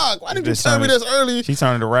 fuck. Why didn't you tell me this early? She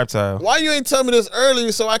turned into a reptile. Why you ain't tell me this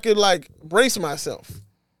early so I could like brace myself?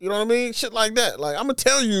 You know what I mean? Shit like that. Like, I'm gonna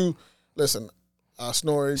tell you, listen, I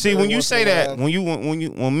snore. See, when you say that,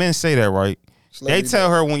 when men say that, right? They tell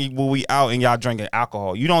her when we out and y'all drinking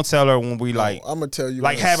alcohol. You don't tell her when we like. I'm gonna tell you,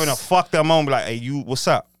 like having a fucked up moment. Like, hey, you, what's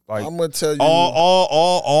up? Like, I'm gonna tell you,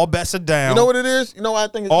 all bets are down. You know what it is? You know what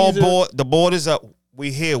I think it's easier? The board is up.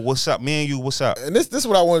 We here. What's up? Me and you. What's up? And this is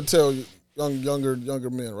what I want to tell you, younger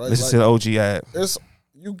men, right? Listen to the OG ad.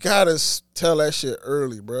 you gotta tell that shit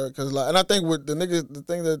early, bro. Because and I think with the niggas, the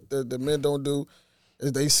thing that the men don't do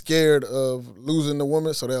is they scared of losing the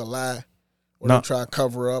woman, so they'll lie, or they'll try to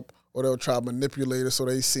cover up, or they'll try to manipulate her so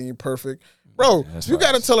they seem perfect. Bro, you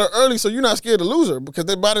got to tell her early so you're not scared to lose her, because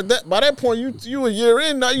by that point you a year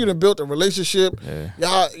in, now you done built a relationship.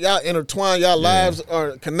 Yeah. Y'all intertwined, y'all lives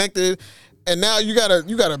are connected, and now you got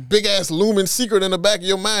a big ass looming secret in the back of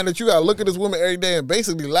your mind that you got to look at this woman every day and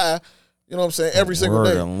basically lie. You know what I'm saying? Every single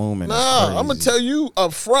day. Nah, I'm gonna tell you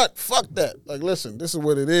up front. Fuck that. Like, listen, this is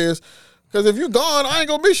what it is. Because if you gone, I ain't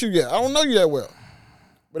gonna miss you yet. I don't know you that well.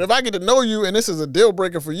 But if I get to know you and this is a deal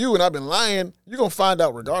breaker for you and I've been lying, you're gonna find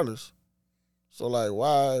out regardless. So, like,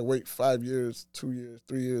 why wait 5 years, 2 years,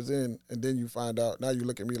 3 years in, and then you find out? Now you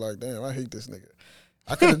look at me like, damn, I hate this nigga.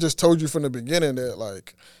 I could have just told you from the beginning that,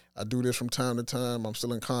 like, I do this from time to time. I'm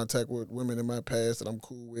still in contact with women in my past that I'm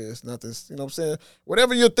cool with. It's nothing, you know what I'm saying?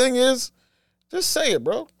 Whatever your thing is, just say it,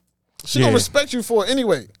 bro. She gonna respect you for it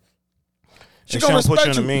anyway. She gonna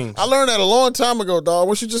respect you. I learned that a long time ago, dog.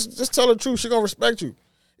 When she just tell the truth, she gonna respect you.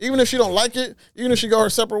 Even if she don't like it, even if she go her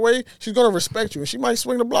separate way, she's gonna respect you. And she might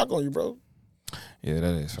swing the block on you, bro. Yeah,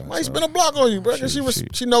 that is fine. Might spin a block on you, bro. Because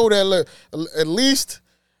she know that, look, at least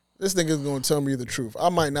this nigga's gonna tell me the truth. I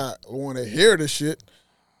might not want to hear this shit,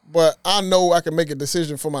 but I know I can make a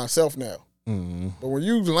decision for myself now. Mm-hmm. But when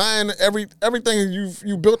you lying, everything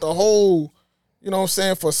you built a whole, you know what I'm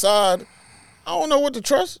saying, facade, I don't know what to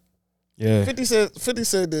trust. Yeah. 50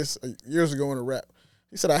 said this years ago in a rap.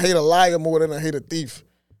 He said, I hate a liar more than I hate a thief.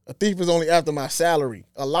 A thief is only after my salary.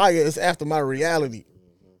 A liar is after my reality.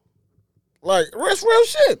 Like, that's real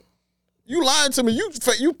shit. You lying to me.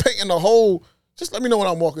 You painting the whole. Just let me know what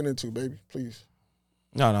I'm walking into, baby. Please.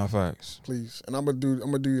 No, facts. Please. And I'm gonna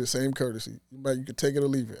do you the same courtesy. You can take it or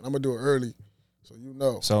leave it. I'm gonna do it early, so you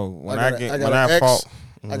know. So when I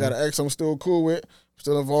got an ex I'm still cool with.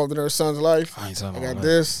 Still involved in her son's life. I got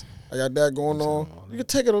this. I got that going on. You can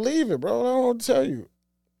take it or leave it, bro. I don't know what to tell you.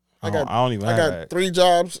 I got 3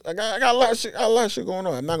 jobs. I got a lot of shit going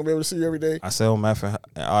on. I'm not gonna be able to see you every day. I sell meth in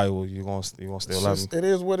Iowa. You gonna still love me? It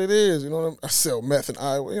is what it is. You know what I mean? I sell meth in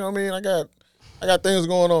Iowa. You know what I mean? I got things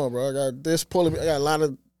going on, bro. I got this pulling me. I got a lot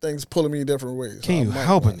of things pulling me in different ways. Can you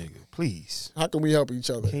help a nigga, please? How can we help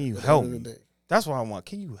each other? Can you help me? That's what I want.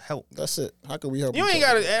 Can you help? That's it. How can we help? You ain't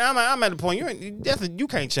got to. I'm at the point. You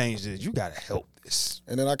can't change this. You got to help this.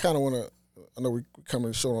 And then I kind of want to. I know we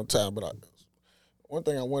coming short on time, but one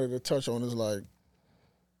thing I wanted to touch on is like,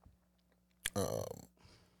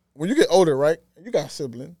 when you get older, right? You got a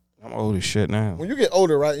sibling. I'm old as shit now. When you get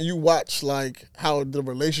older, right, and you watch like how the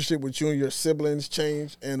relationship with you and your siblings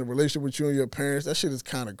change, and the relationship with you and your parents, that shit is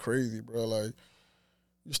kind of crazy, bro. Like,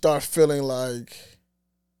 you start feeling like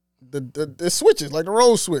the switches, like the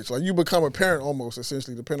role switch. Like, you become a parent almost,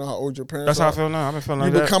 essentially, depending on how old your parents That's are. how I feel now. I've been feeling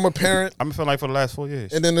like that. You become a parent. I've been feeling like for the last 4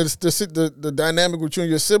 years. And then the dynamic with you and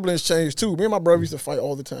your siblings changed too. Me and my brother used to fight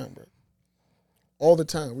all the time, bro. All the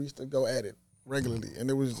time. We used to go at it regularly.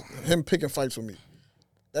 And it was him picking fights with me.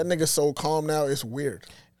 That nigga's so calm now, it's weird.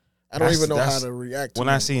 I don't even know how to react to him.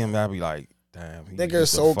 When I see him, I'll be like, damn. Nigga is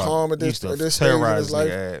so calm at this stage in his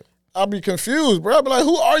life. I'll be confused, bro. I'll be like,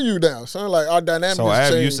 who are you now? So like, our dynamic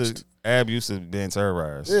has changed. Ab used to be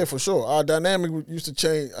terrorized. Yeah, for sure. Our dynamic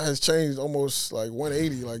has changed almost like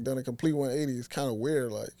 180, like done a complete 180. It's kind of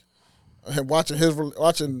weird, like watching his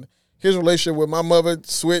relationship with my mother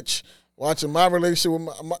switch, watching my relationship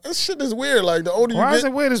with my this shit is weird. Like, the older you get. Why is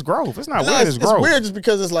it weird as growth? It's not weird as growth. It's weird just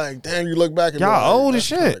because it's like, damn, you look back and y'all old as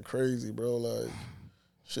shit. Crazy, bro. Like,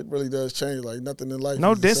 shit really does change. Like, nothing in life.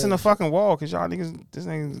 No diss in the fucking wall, because y'all niggas, this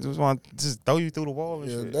nigga just want to just throw you through the wall and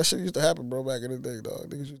shit. That shit used to happen, bro, back in the day, dog.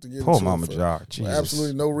 Niggas used to get poor mama jock. For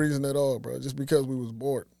absolutely no reason at all, bro. Just because we was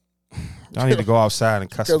bored. Y'all need to go outside and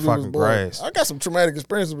cut some fucking grass. I got some traumatic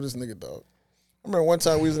experiences with this nigga, dog. I remember one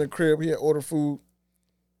time we was in the crib, he had ordered food,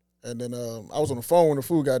 and then I was on the phone when the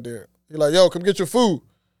food got there. He like, yo, come get your food.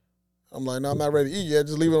 I'm like, no, I'm not ready to eat yet.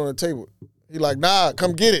 Just leave it on the table. He like, nah,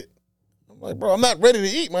 come get it. Like, bro, I'm not ready to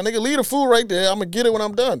eat, my nigga. Leave the food right there. I'm going to get it when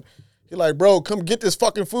I'm done. He like, bro, come get this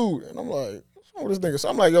fucking food. And I'm like, what's wrong with this nigga? So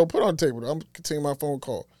I'm like, yo, put it on the table. I'm continuing my phone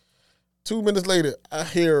call. 2 minutes later, I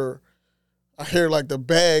hear like the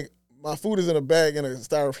bag. My food is in a bag in a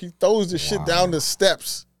styrofoam. He throws this shit down the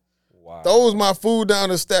steps. Wow. Throws my food down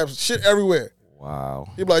the steps. Shit everywhere. Wow.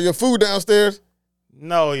 He be like, your food downstairs?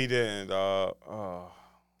 No, he didn't, dog. Oh.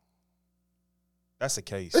 That's a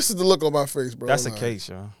case. This is the look on my face, bro. That's a case,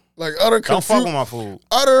 yo. Like, utter confusion. Don't fuck with my food.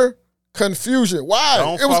 Utter confusion.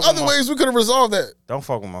 Why? It was other ways we could have resolved that. Don't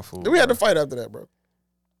fuck with my food. Then we had to fight after that, bro.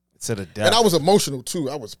 To the death. And I was emotional, too.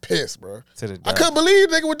 I was pissed, bro. To the death. I couldn't believe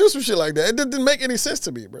nigga would do some shit like that. It didn't make any sense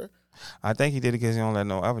to me, bro. I think he did it because he don't let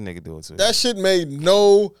no other nigga do it too. That shit made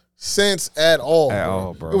no sense at all. At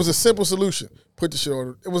all, bro. It was a simple solution. Put the shit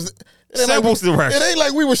on. It was simple directions. It ain't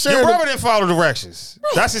like we were sharing. Your brother didn't follow directions.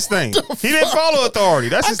 That's his thing. He didn't follow authority.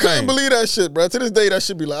 That's his thing. I couldn't believe that shit, bro. To this day, that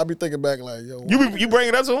should be like, I be thinking back like, yo. You bring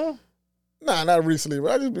it up to him? Nah, not recently,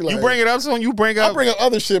 but I just be like. You bring it up to him? I bring up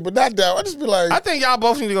other shit, but not that. I just be like. I think y'all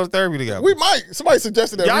both need to go to therapy together. We might. Somebody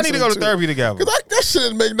suggested that. Y'all need to go to therapy together. Because that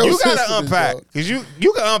shit make no sense. You gotta unpack. Because you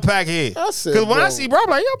can unpack here. Because when I see bro, I'm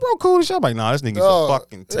like, yo, bro, cool as shit. I'm like, nah, this nigga's a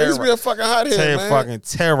fucking terror. He used to be a fucking hothead, man. Fucking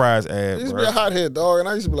terrorized ass, He used to be a hothead, dog. And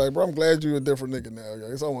I used to be like, bro, I'm glad you a different nigga now,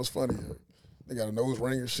 yo. It's almost funny, yo. They got a nose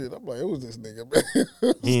ring and shit. I'm like, it was this nigga,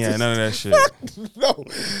 man. He ain't none of that shit. No,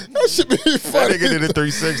 that shit be funny. That nigga did a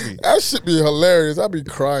 360. That shit be hilarious. I be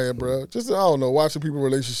crying, bro. Just, I don't know, watching people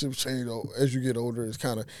relationships change as you get older is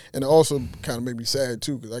kind of, and it also kind of made me sad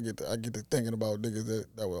too, because I get to thinking about niggas that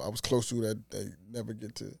I was close to that they never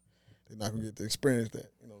get to, they're not gonna get to experience that.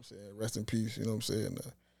 You know what I'm saying? Rest in peace. You know what I'm saying?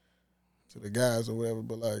 To the guys or whatever,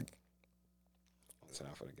 but like.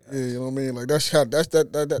 For the guys. Yeah, you know what I mean. Like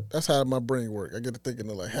that's how my brain work. I get to thinking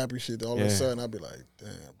of like happy shit. All of a sudden, I be like, damn,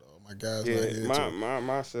 dog, my guys. Yeah,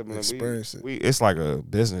 my sibling, experience it. It's like a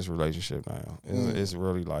business relationship now. It's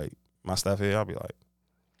really like my stuff here. I'll be like,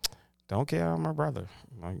 don't care, I'm my brother.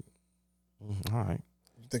 Like, all right.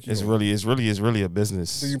 It's really a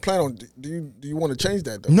business. Do you plan on? Do you want to change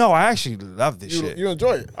that though? No, I actually love this shit. You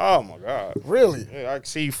enjoy it? Oh my god, really? Yeah, I can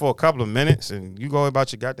see you for a couple of minutes, and you go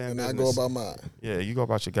about your goddamn business. And I go about mine. Yeah, you go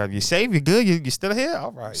about your goddamn. You safe? You good? You still here?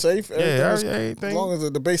 All right. Safe? Everything. As long as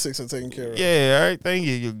the basics are taken care of. Yeah, everything.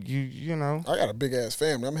 You know. I got a big ass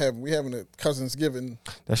family. We having a cousins giving.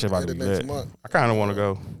 That shit about to be next month. I kind of want to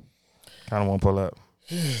go. Kind of want to pull up.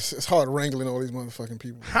 It's hard wrangling all these motherfucking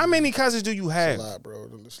people. How many cousins do you have? It's a lot, bro.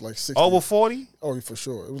 It's like 60. Over 40? Oh, for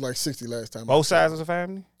sure. It was like 60 last time. Both sides of the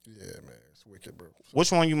family? Yeah, man. It's wicked, bro.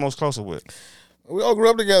 Which one you most closer with? We all grew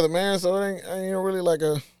up together, man. So it ain't really like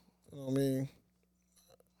a, you know what I mean?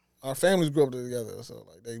 Our families grew up together. So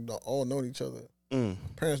like they all known each other.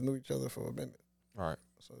 Parents knew each other for a minute. All right.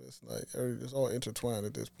 So it's like, it's all intertwined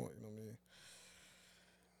at this point. You know what I mean?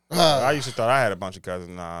 I used to thought I had a bunch of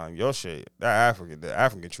cousins. Nah, your shit, the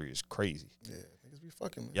African tree is crazy. Yeah, niggas be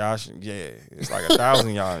fucking, man. Y'all, it's like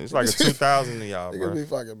 1,000 y'all. It's like 2,000 of y'all, bro. Niggas be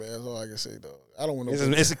fucking, man. That's all I can say, though. I don't want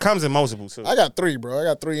to. It comes in multiple too. I got 3, bro. I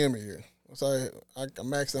got 3 in me here. So I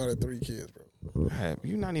maxed out at 3 kids, bro.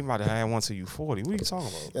 You not even about to have one till you 40. What are you talking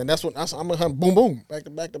about? And that's what I'm gonna have boom boom back to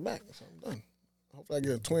back to back. So I'm done. Hopefully I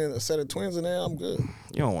get a set of twins in there. I'm good.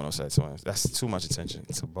 You don't want no set of twins. That's too much attention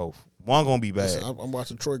to both. One gonna be bad. Listen, I'm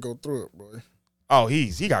watching Troy go through it, boy. Oh,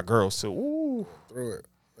 he got girls too. Ooh, through it.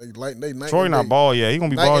 They night Troy not ball yet. He gonna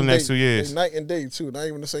be balling the next 2 years. They night and day too. Not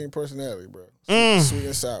even the same personality, bro. Sweet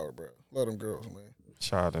and sour, bro. Love them girls, man.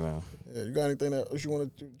 Shout out to them. Yeah, you got anything else you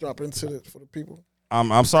want to drop into for the people?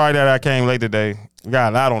 I'm sorry that I came late today. We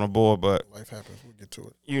got a lot on the board, but life happens. We'll get to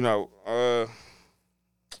it. You know,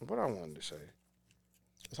 what I wanted to say.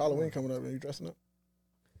 It's Halloween coming up, and you dressing up?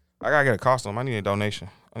 I gotta get a costume. I need a donation.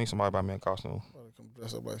 I need somebody to buy me a costume. Come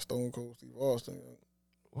dress up like Stone Cold Steve Austin.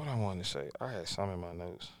 What I wanted to say. I had some in my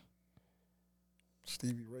notes.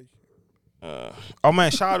 Stevie Ray. Oh man,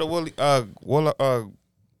 shout out to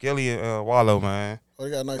Gilly and Wallow, man. Oh,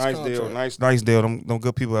 they got a nice deal. Nice deal. Them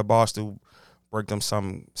good people at Barstool break them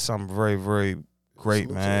some very, very great,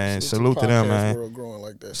 man. Salute to them, man.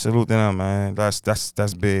 Like that. Salute to them, man.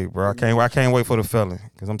 That's big, bro. I can't wait for the feeling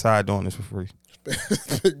because I'm tired of doing this for free.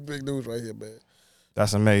 big news right here, man.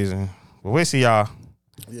 That's amazing. Well, we'll see y'all.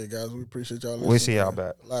 Yeah, guys, we appreciate y'all listening. We'll see y'all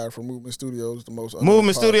back. Live from Movement Studios, the most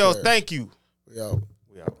Movement Studios, thank you. We out.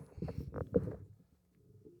 We out.